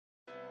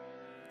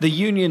The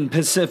Union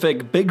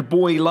Pacific big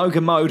boy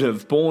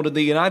locomotive, born in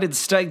the United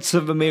States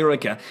of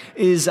America,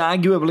 is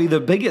arguably the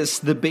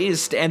biggest, the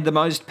best, and the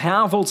most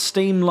powerful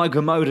steam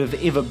locomotive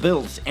ever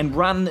built and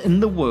run in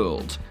the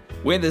world.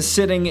 Whether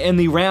sitting in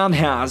the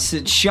roundhouse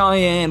at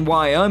Cheyenne,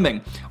 Wyoming,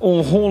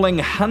 or hauling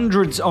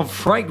hundreds of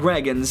freight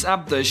wagons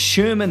up the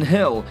Sherman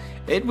Hill,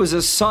 it was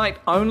a sight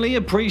only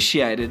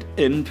appreciated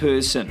in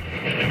person.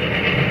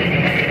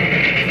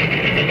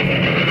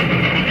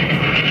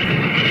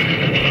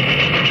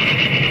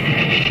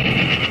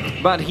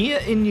 But here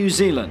in New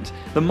Zealand,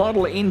 the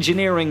model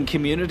engineering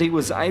community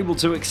was able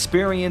to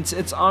experience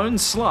its own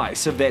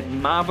slice of that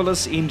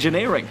marvellous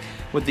engineering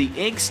with the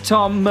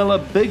ex-Tom Millar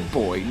Big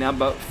Boy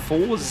number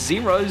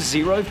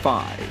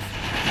 4005.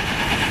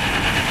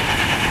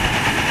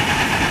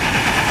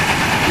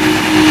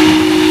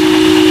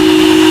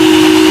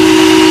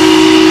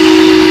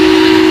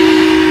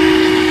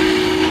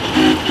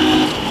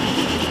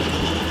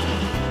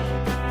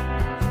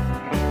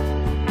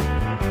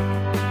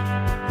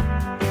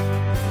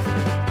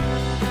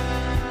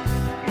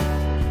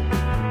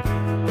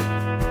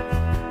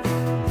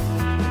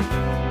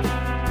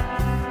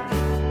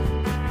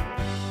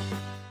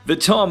 The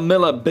Tom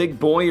Millar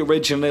Big Boy,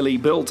 originally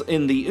built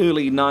in the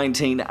early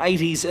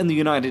 1980s in the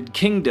United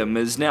Kingdom,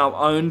 is now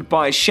owned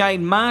by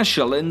Shane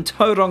Marshall in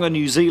Tauranga,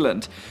 New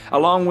Zealand,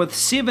 along with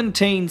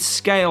 17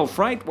 scale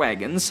freight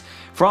wagons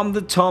from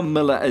the Tom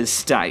Millar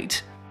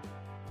Estate.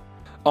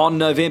 On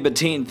November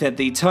 10th at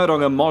the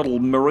Tauranga Model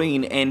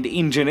Marine and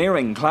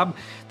Engineering Club,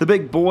 the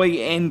Big Boy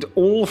and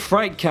all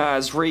freight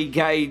cars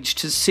re-gauged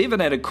to 7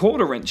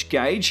 1/4 inch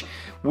gauge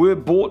were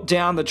brought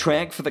down the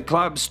track for the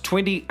club's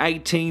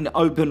 2018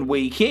 Open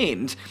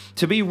Weekend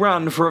to be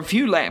run for a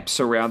few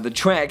laps around the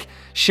track,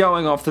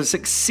 showing off the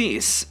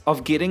success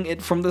of getting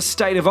it from the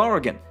state of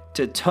Oregon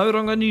to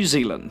Tauranga, New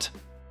Zealand.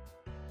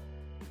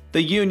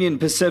 The Union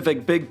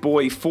Pacific Big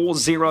Boy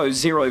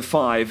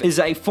 4005 is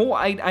a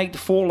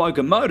 4884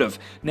 locomotive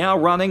now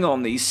running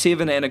on the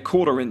 7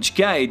 1/4 inch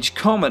gauge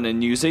common in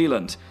New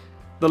Zealand.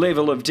 The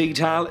level of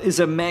detail is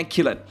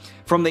immaculate,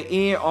 from the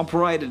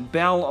air-operated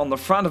bell on the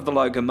front of the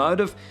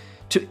locomotive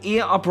to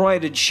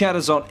air-operated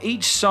shutters on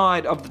each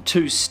side of the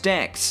two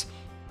stacks,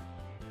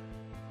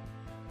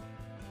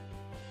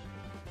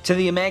 to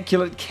the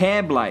immaculate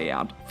cab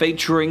layout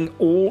featuring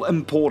all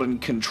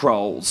important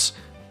controls.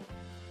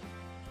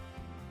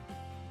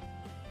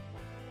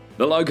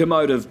 The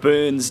locomotive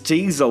burns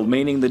diesel,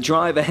 meaning the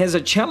driver has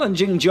a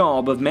challenging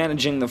job of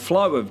managing the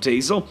flow of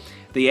diesel,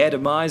 the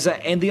atomizer,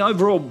 and the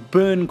overall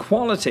burn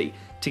quality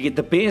to get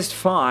the best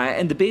fire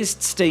and the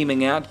best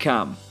steaming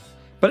outcome.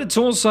 But it's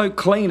also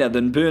cleaner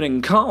than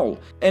burning coal,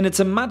 and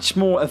it's a much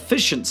more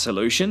efficient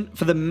solution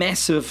for the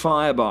massive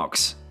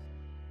firebox.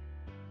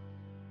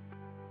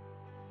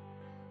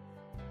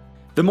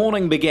 The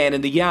morning began in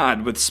the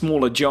yard with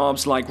smaller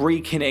jobs like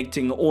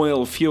reconnecting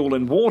oil, fuel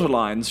and water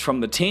lines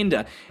from the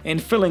tender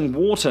and filling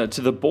water to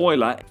the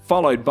boiler,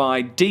 followed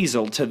by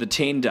diesel to the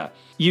tender.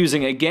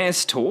 Using a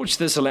gas torch,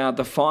 this allowed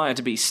the fire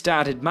to be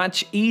started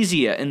much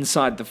easier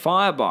inside the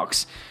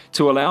firebox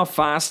to allow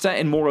faster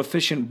and more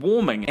efficient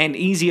warming and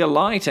easier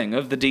lighting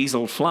of the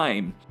diesel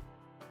flame.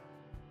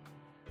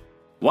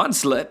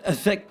 Once lit, a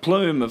thick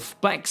plume of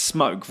black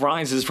smoke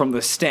rises from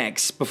the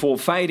stacks before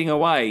fading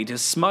away to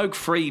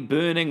smoke-free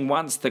burning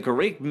once the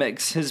correct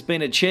mix has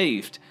been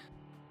achieved.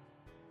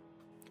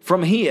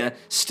 From here,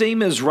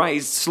 steam is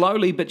raised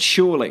slowly but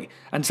surely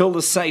until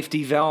the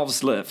safety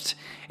valves lift,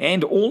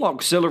 and all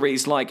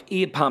auxiliaries like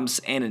air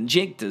pumps and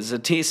injectors are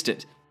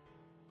tested.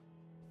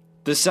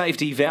 The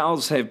safety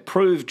valves have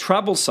proved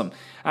troublesome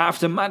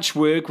after much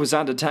work was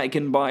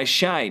undertaken by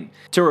Shane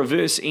to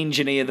reverse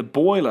engineer the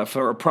boiler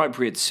for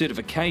appropriate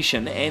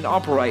certification and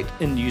operate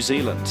in New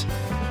Zealand.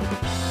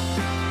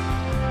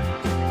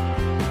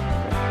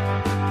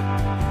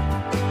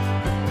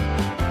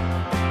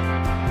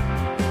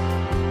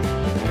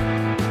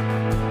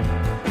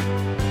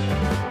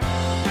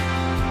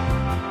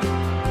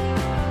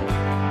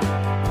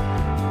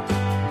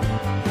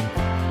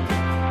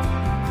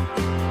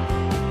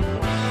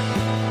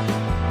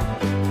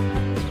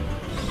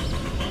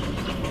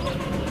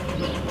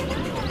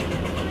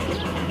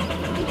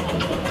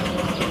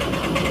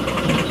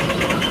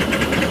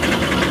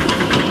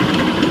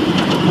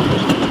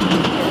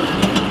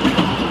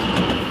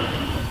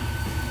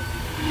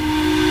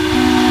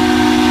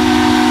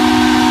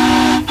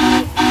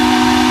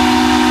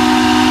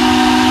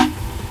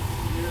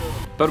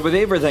 But with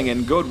everything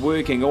in good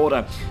working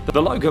order,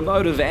 the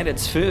locomotive and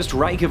its first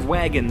rake of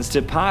wagons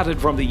departed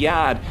from the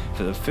yard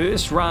for the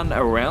first run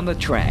around the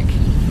track.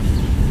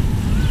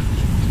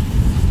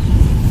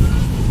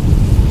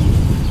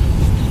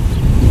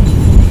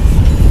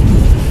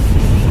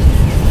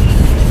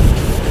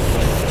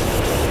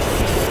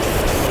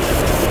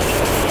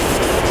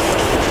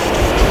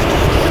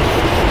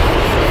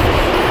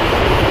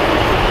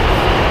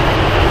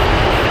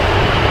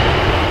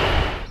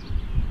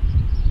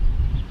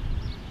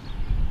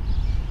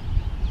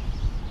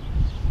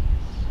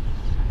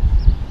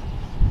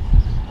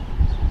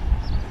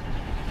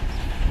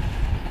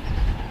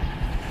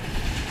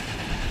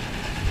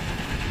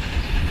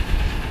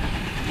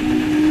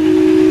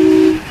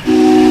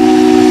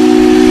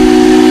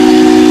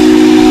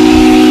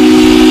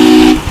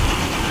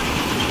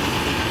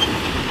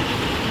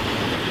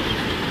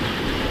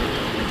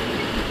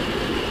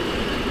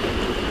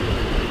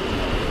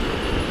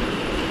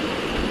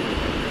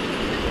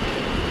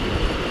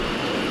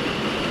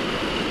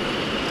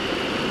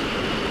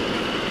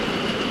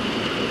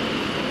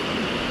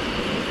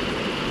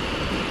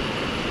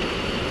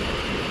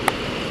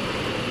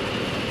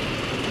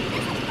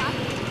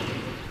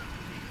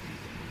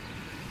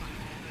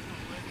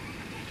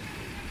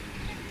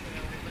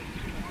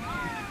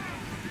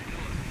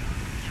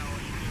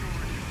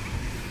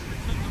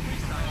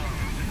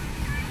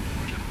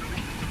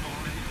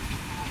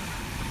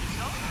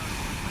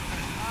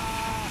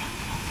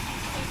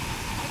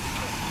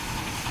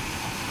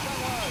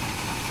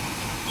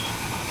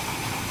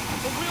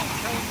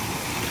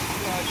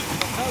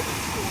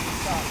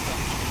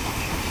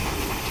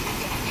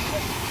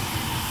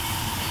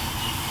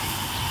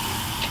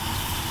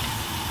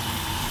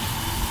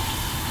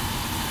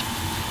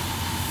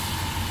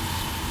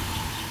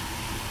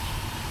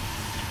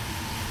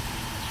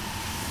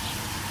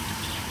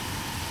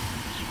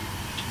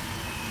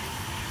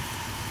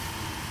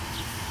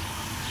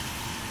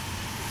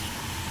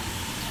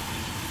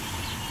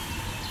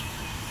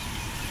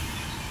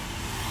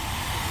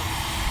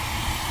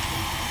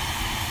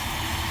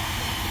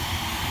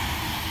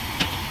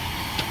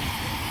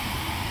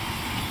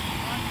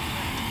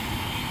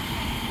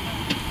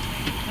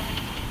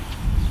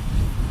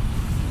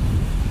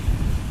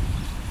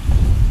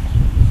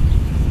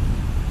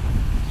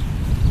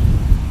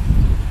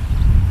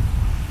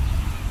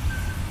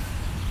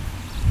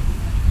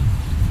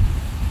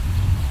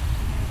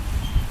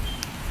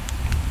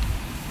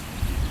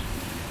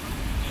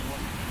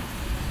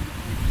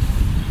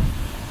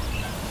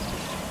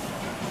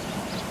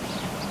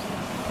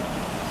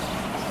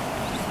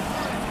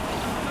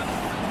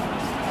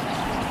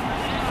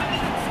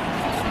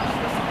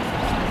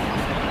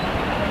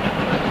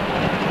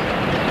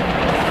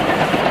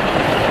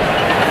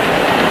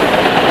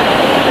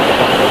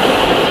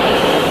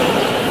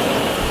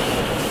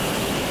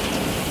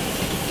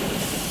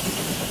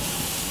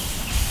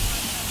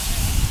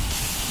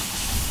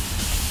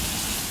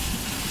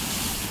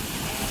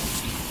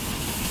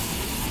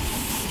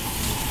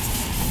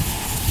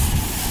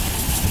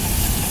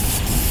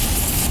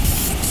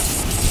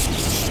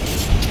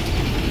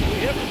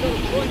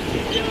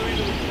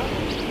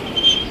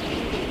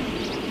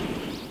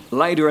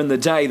 Later in the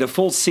day, the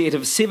full set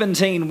of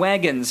 17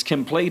 wagons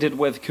completed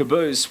with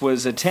caboose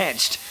was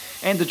attached,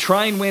 and the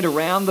train went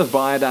around the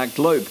viaduct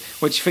loop,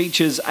 which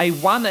features a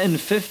 1 in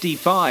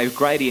 55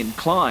 gradient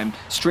climb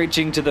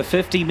stretching to the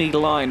 50-metre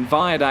line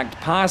viaduct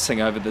passing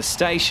over the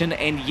station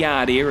and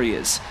yard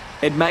areas.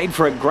 It made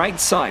for a great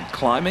sight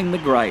climbing the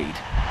grade.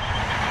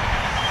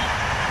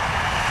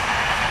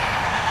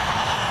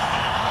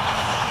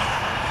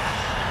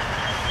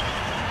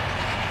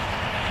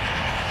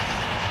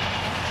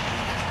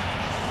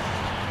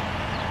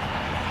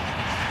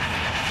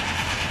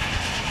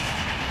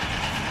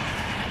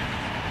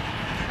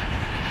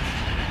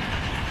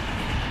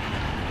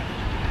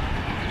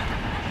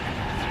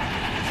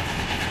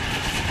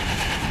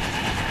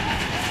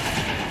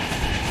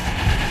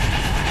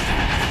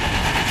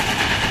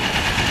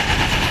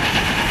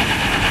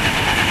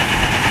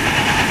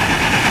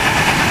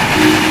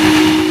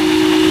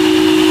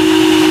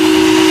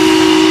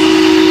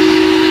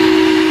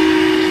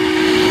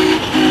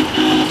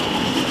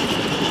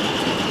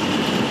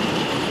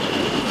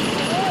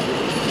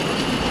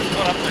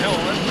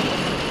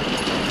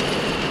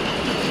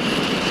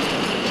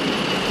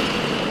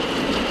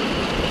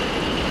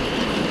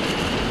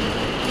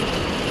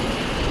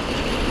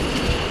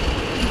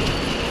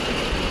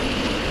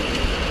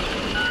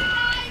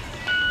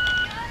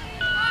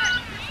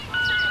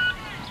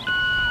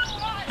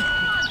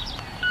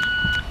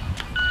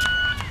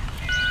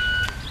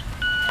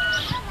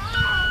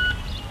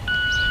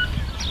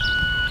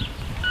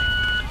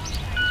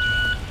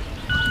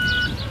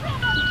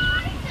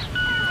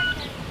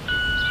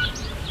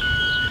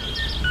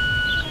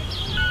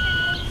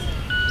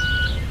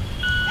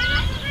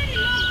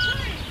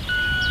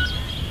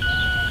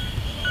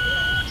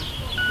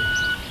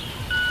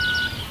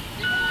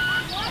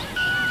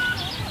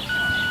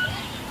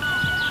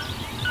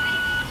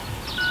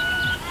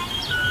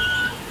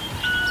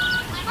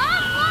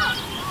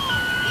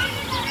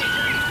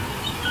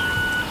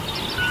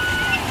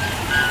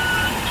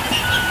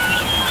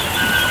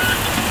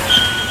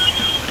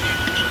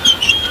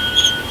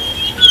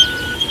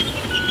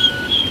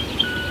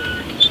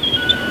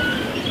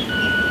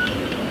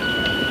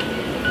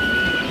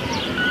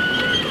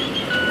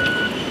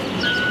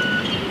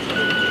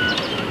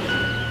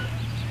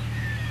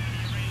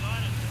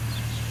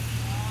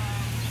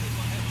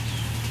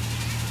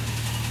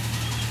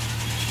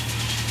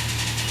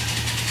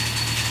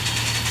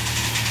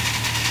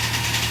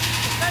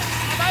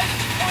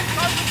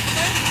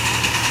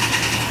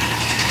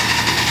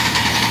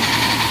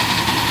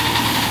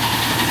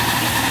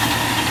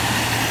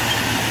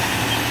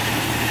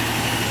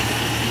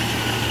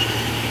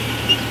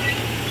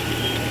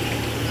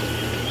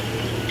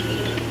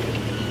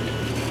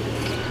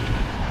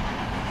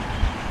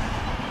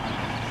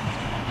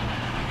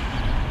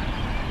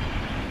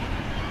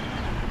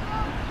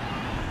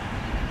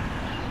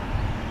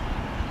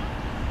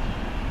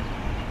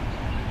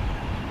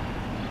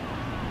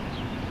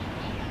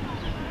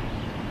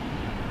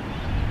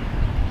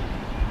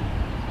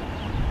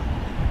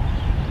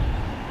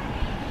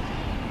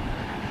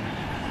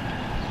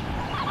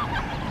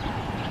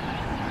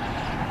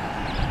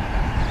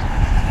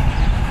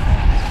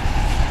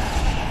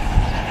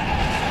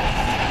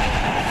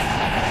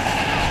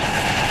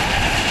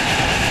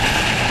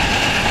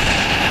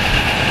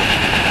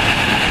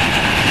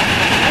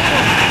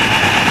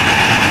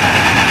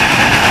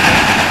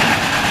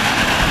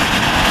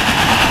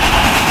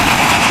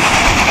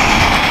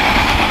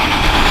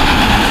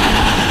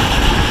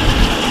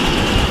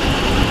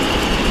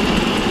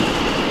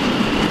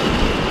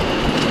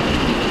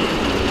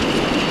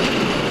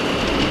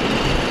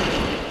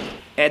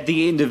 At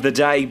the end of the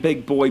day,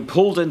 Big Boy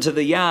pulled into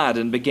the yard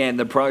and began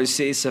the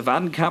process of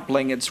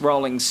uncoupling its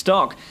rolling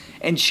stock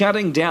and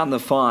shutting down the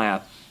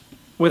fire.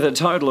 With a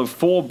total of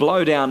 4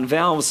 blowdown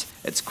valves,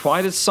 it's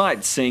quite a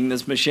sight seeing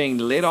this machine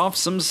let off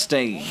some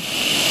steam.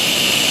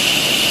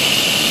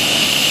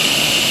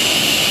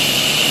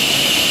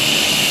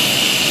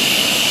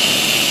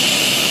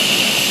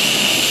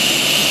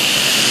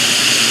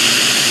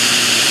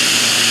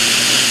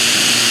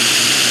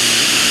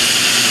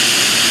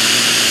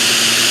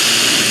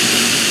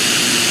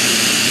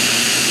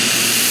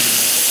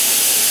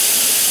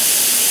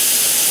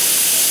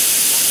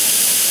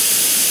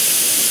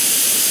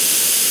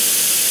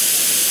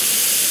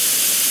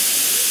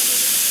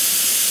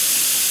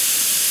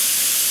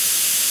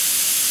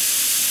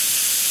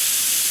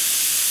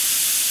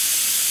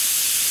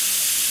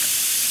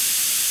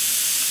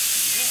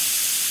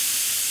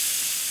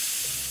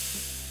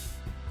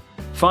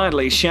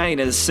 Finally, Shane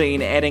is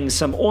seen adding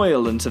some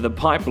oil into the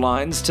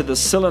pipelines to the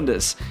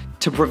cylinders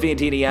to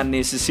prevent any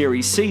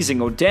unnecessary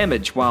seizing or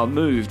damage while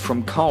moved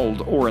from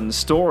cold or in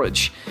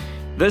storage.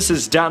 This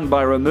is done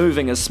by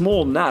removing a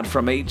small nut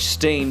from each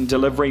steam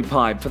delivery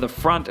pipe for the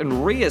front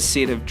and rear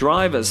set of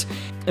drivers.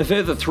 A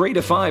further 3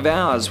 to 5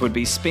 hours would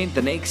be spent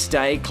the next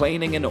day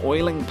cleaning and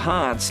oiling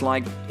parts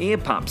like air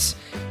pumps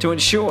to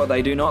ensure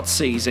they do not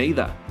seize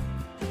either.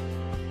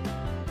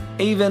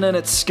 Even in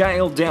its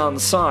scaled-down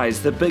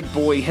size, the big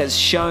boy has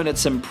shown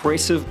its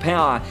impressive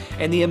power,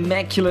 and the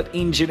immaculate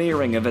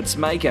engineering of its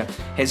maker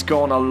has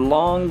gone a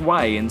long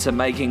way into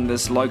making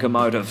this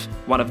locomotive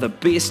one of the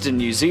best in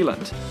New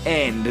Zealand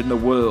and in the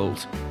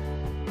world.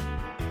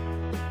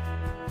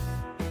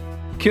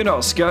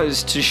 Kudos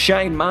goes to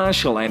Shane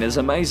Marshall and his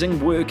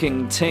amazing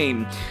working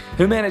team,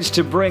 who managed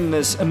to bring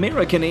this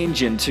American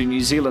engine to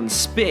New Zealand's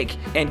spec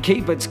and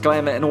keep its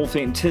glamour and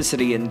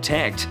authenticity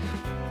intact.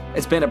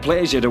 It's been a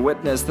pleasure to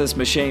witness this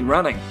machine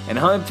running, and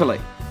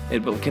hopefully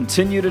it will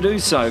continue to do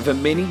so for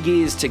many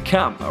years to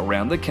come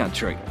around the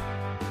country.